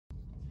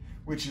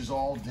which is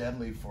all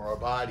deadly for our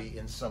body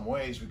in some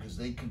ways because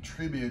they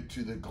contribute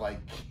to the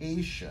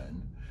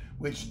glycation,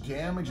 which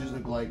damages the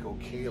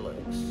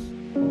glycocalyx.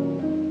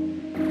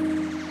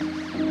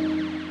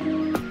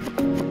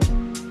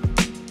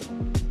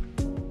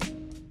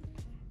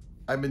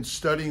 I've been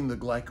studying the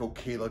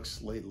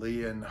glycocalyx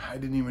lately, and I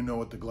didn't even know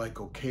what the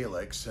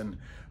glycocalyx, and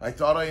I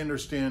thought I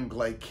understand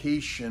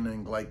glycation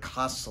and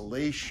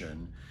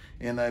glycosylation,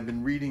 and I've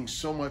been reading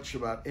so much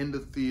about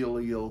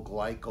endothelial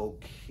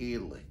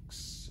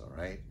glycocalyx, all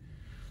right?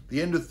 The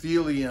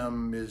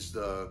endothelium is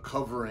the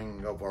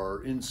covering of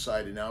our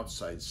inside and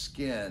outside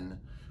skin,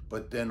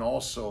 but then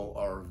also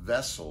our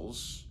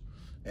vessels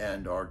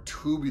and our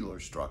tubular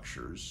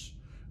structures,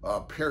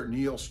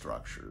 peritoneal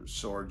structures.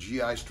 So our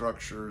GI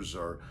structures,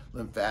 our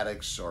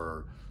lymphatics,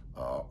 our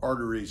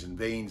arteries and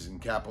veins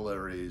and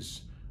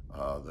capillaries,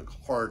 the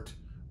heart,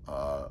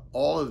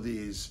 all of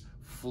these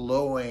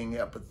flowing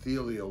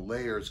epithelial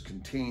layers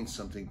contain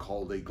something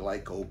called a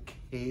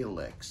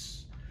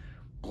glycocalyx.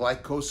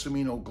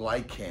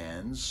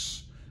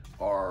 Glycosaminoglycans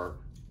are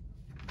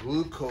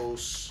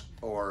glucose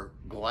or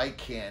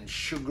glycan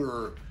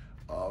sugar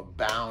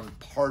bound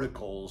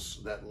particles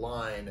that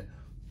line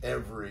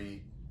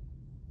every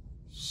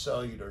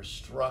cellular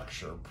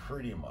structure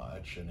pretty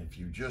much. And if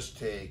you just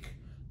take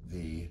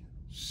the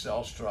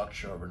cell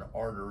structure of an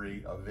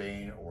artery, a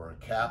vein, or a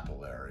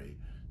capillary,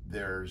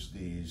 there's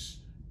these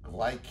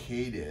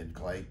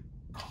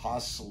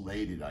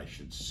glycosylated, I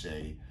should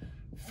say,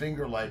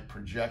 finger-like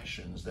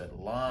projections that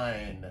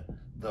line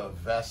the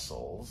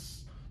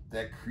vessels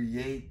that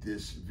create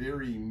this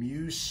very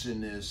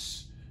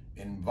mucinous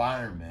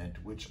environment,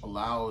 which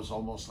allows,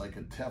 almost like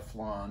a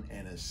Teflon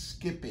and a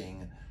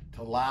skipping,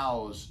 to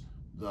allows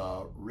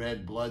the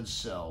red blood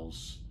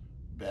cells,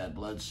 bad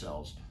blood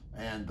cells,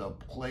 and the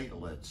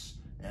platelets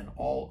and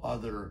all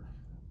other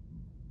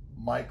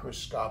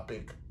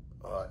microscopic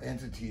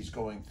entities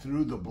going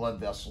through the blood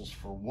vessels,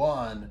 for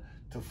one,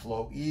 to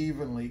flow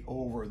evenly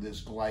over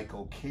this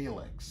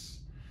glycocalyx.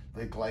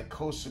 The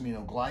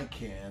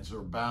glycosaminoglycans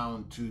are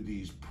bound to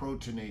these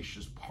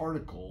proteinaceous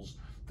particles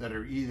that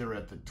are either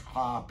at the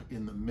top,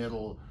 in the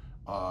middle,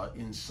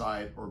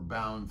 inside, or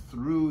bound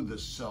through the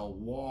cell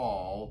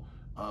wall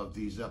of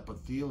these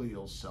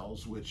epithelial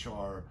cells, which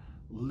are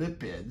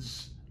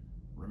lipids.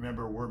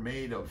 Remember, we're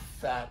made of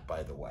fat,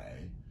 by the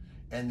way.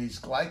 And these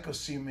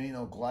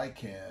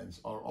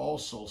glycosaminoglycans are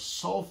also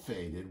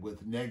sulfated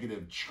with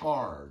negative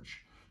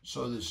charge.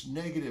 So this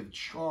negative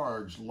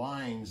charge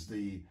lines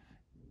the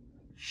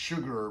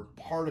sugar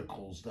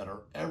particles that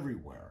are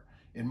everywhere.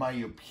 In my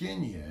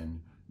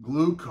opinion,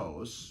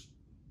 glucose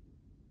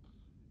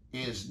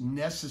is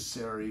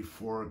necessary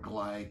for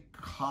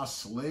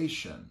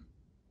glycosylation.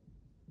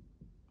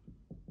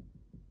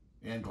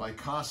 And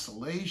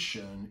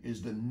glycosylation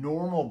is the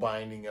normal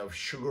binding of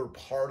sugar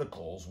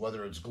particles,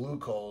 whether it's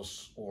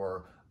glucose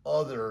or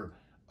other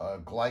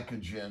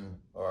glycogen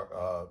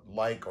or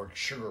or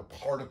sugar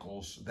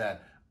particles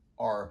that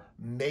are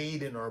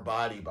made in our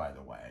body, by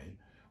the way,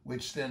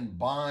 which then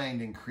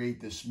bind and create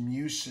this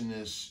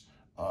mucinous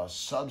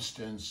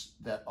substance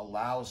that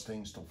allows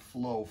things to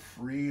flow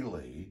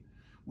freely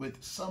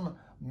with some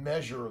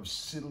measure of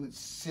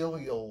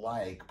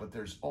cilial-like, but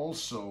there's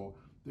also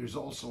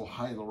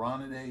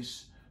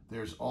hyaluronidase,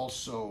 there's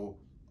also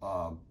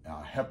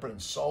heparan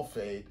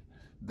sulfate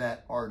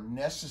that are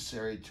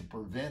necessary to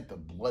prevent the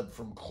blood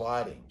from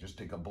clotting. Just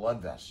take a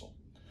blood vessel.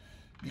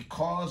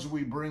 Because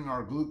we bring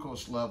our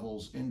glucose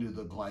levels into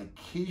the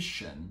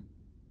glycation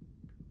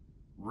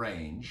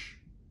range,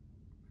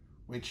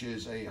 which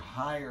is a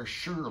higher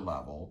sugar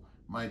level,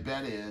 my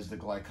bet is the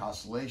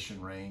glycosylation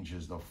range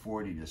is the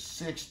 40 to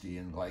 60,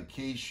 and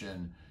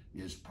glycation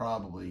is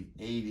probably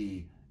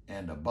 80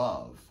 and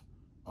above.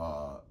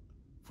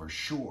 For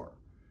sure.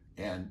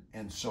 And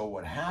so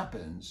what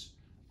happens,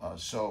 in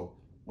the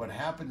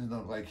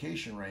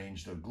glycation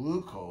range, the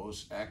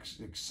glucose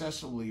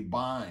excessively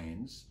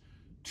binds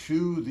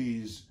to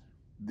these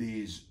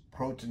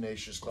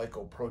proteinaceous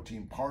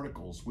glycoprotein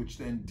particles, which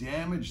then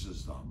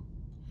damages them,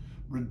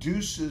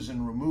 reduces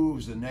and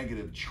removes the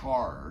negative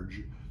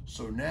charge.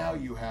 So now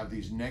you have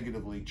these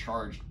negatively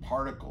charged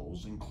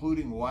particles,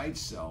 including white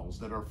cells,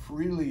 that are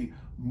freely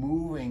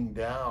moving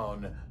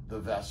down the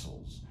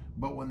vessels.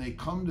 But when they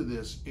come to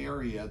this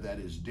area that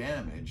is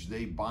damaged,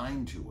 they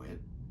bind to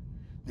it.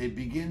 They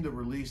begin to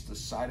release the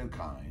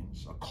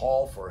cytokines, a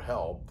call for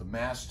help, the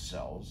mast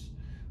cells,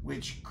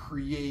 which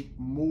create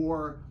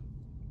more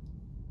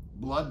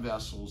blood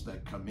vessels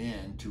that come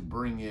in to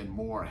bring in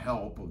more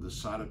help of the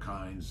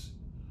cytokines,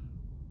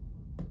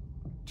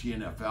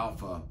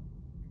 TNF-alpha.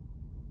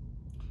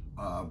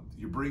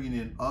 You're bringing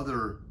in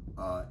other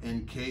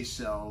NK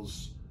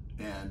cells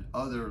and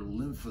other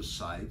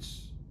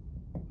lymphocytes,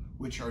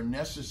 which are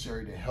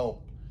necessary to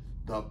help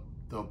the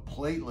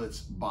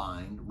platelets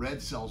bind,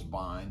 red cells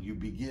bind. You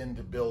begin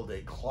to build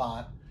a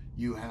clot.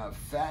 You have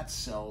fat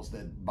cells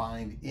that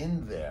bind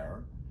in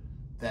there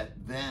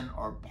that then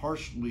are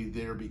partially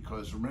there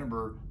because,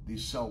 remember,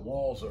 these cell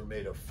walls are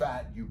made of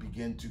fat. You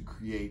begin to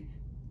create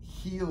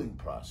healing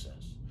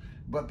process.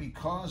 But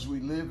because we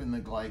live in the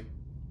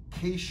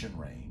glycation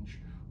range,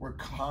 we're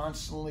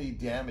constantly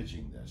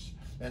damaging this.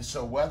 And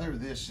so whether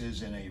this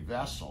is in a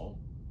vessel,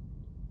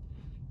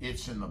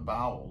 it's in the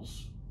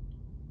bowels,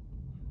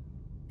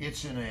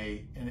 it's in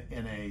a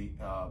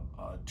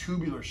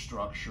tubular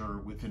structure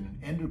within an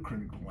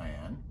endocrine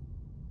gland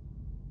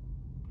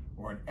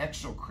or an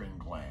exocrine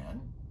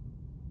gland,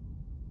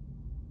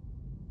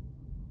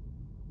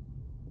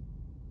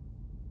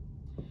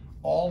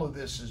 all of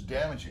this is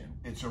damaging.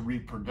 It's a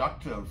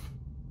reproductive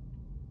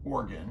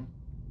organ.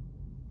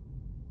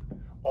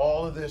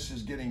 All of this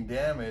is getting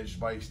damaged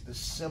by the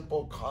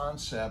simple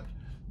concept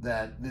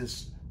that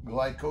this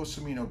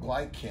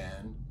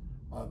glycosaminoglycan,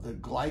 the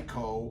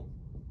Glycocalyx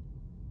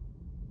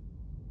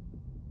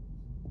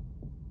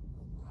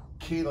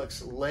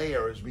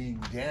layer, is being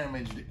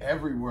damaged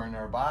everywhere in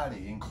our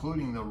body,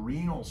 including the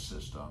renal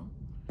system.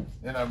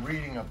 And I'm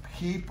reading a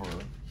paper,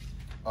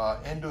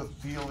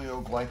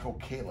 endothelial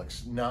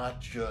glycocalyx, not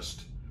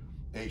just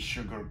a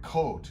sugar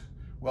coat.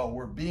 Well,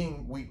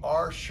 we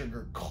are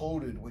sugar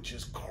coated, which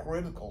is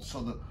critical.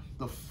 So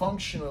the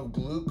function of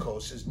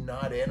glucose is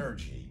not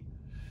energy,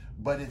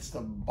 but it's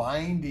the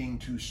binding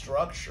to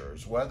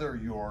structures, whether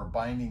you're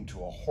binding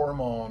to a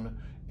hormone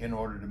in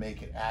order to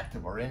make it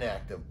active or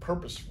inactive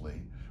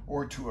purposefully,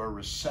 or to a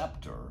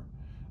receptor,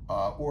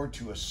 or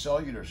to a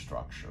cellular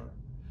structure,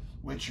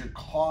 which are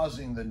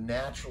causing the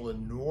natural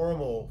and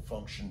normal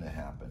function to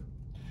happen.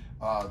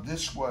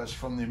 This was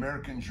from the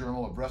American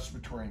Journal of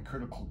Respiratory and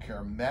Critical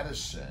Care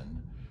Medicine,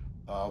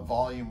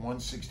 volume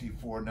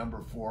 164,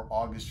 number 4,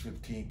 August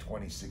 15,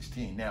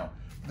 2016. Now,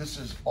 this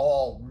is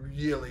all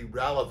really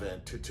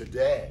relevant to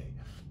today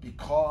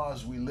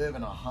because we live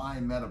in a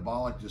high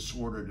metabolic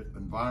disordered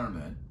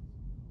environment.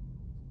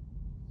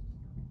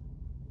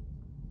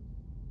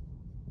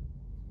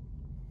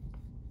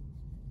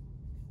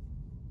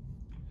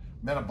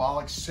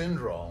 Metabolic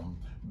syndrome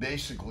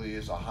basically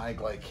is a high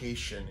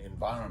glycation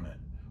environment.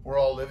 We're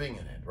all living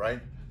in it,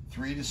 right?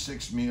 3 to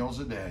 6 meals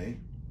a day.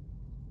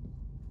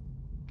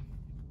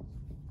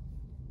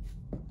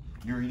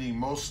 You're eating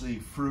mostly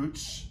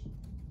fruits,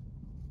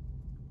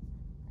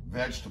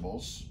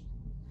 vegetables,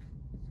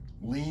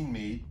 lean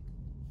meat,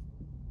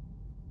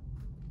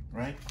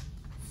 right?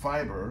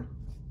 Fiber,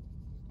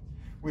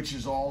 which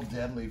is all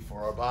deadly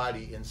for our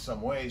body in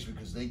some ways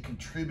because they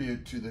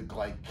contribute to the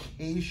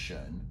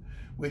glycation,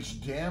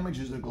 which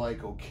damages the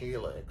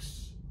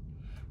glycocalyx,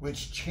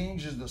 which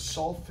changes the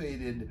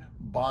sulfated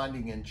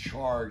bonding and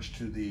charge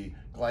to the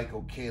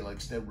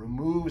glycocalyx that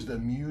removes the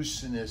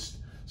mucinous,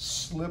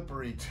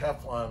 slippery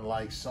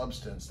Teflon-like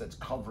substance that's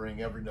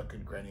covering every nook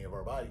and cranny of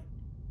our body,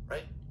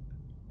 right?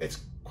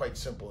 It's quite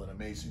simple and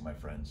amazing, my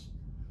friends.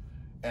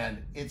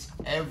 And it's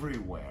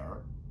everywhere.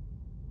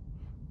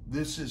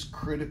 This is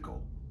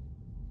critical.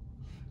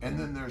 And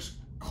then there's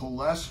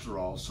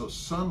cholesterol. So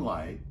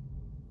sunlight,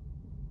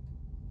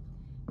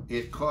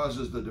 it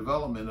causes the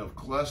development of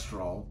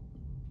cholesterol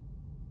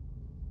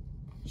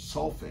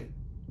sulfate.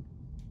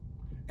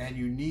 And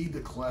you need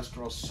the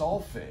cholesterol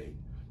sulfate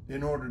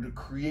in order to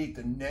create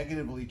the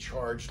negatively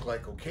charged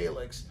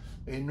glycocalyx,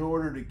 in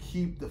order to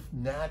keep the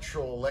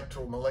natural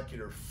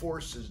electromolecular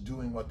forces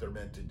doing what they're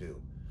meant to do.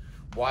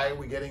 Why are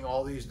we getting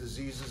all these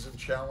diseases and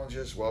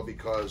challenges? Well,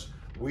 because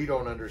we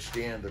don't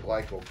understand the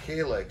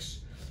glycocalyx.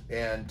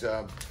 And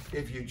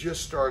if you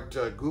just start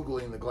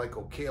Googling the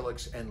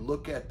glycocalyx and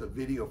look at the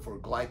video for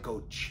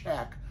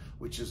GlycoCheck,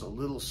 which is a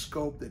little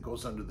scope that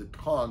goes under the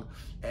tongue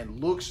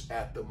and looks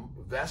at the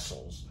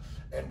vessels,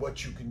 and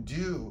what you can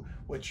do,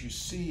 what you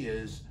see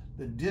is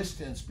the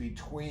distance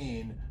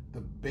between the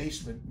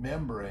basement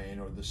membrane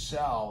or the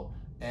cell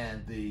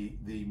and the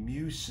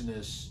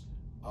mucinous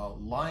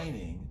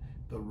lining.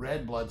 The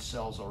red blood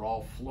cells are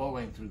all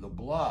flowing through the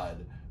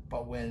blood,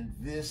 but when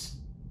this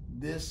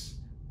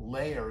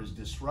layer is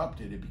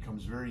disrupted, it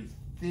becomes very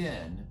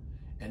thin,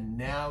 and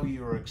now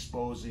you're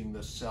exposing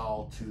the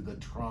cell to the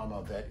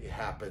trauma that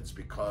happens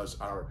because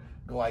our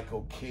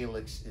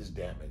glycocalyx is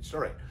damaged.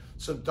 All right,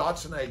 some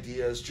thoughts and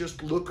ideas.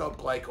 Just look up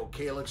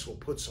Glycocalyx. We'll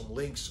put some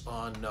links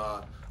on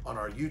our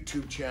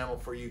YouTube channel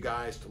for you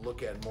guys to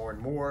look at more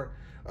and more.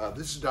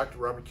 This is Dr.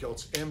 Robert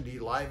Kiltz, MD,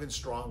 live and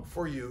strong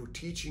for you,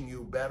 teaching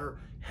you better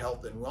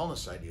health and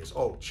wellness ideas.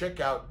 Oh, check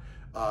out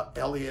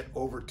Elliot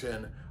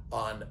Overton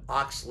on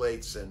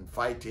oxalates and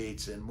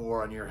phytates and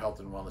more on your health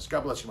and wellness.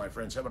 God bless you, my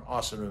friends. Have an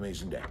awesome,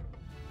 amazing day.